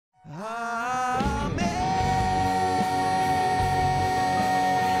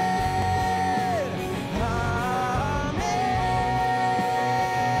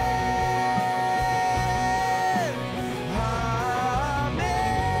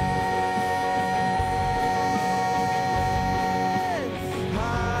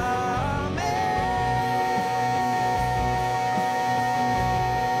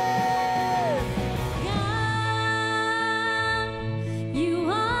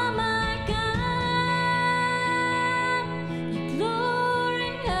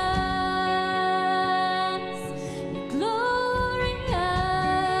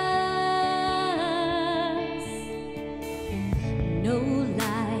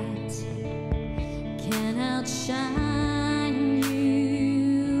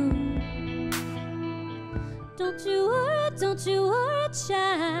don't you worry,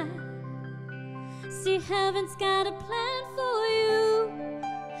 child. See, heaven's got a plan for you.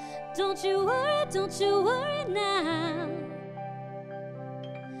 Don't you worry now.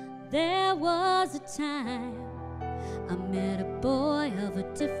 There was a time I met a boy of a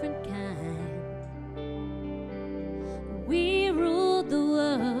different kind. We ruled the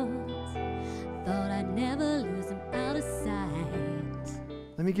world, thought I'd never lose him out of sight.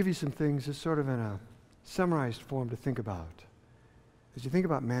 Let me give you some things just sort of in a summarized form to think about as you think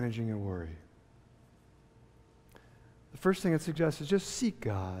about managing your worry. The first thing I'd suggest is just seek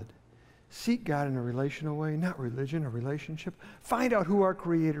God. Seek God in a relational way, not religion, a relationship. Find out who our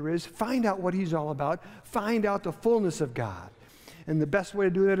Creator is. Find out what He's all about. Find out the fullness of God. And the best way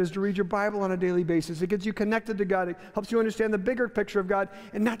to do that is to read your Bible on a daily basis. It gets you connected to God. It helps you understand the bigger picture of God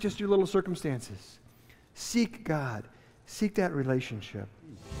and not just your little circumstances. Seek God. Seek that relationship.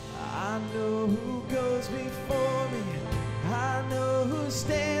 I know who goes before me. I know who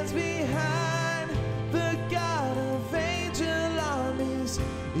stands behind. The God of angel armies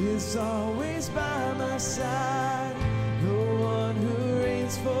is always by my side. The one who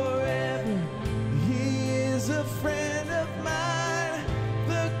reigns forever, He is a friend of mine.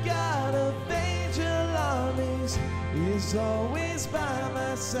 The God of angel armies is always by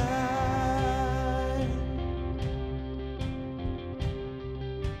my side.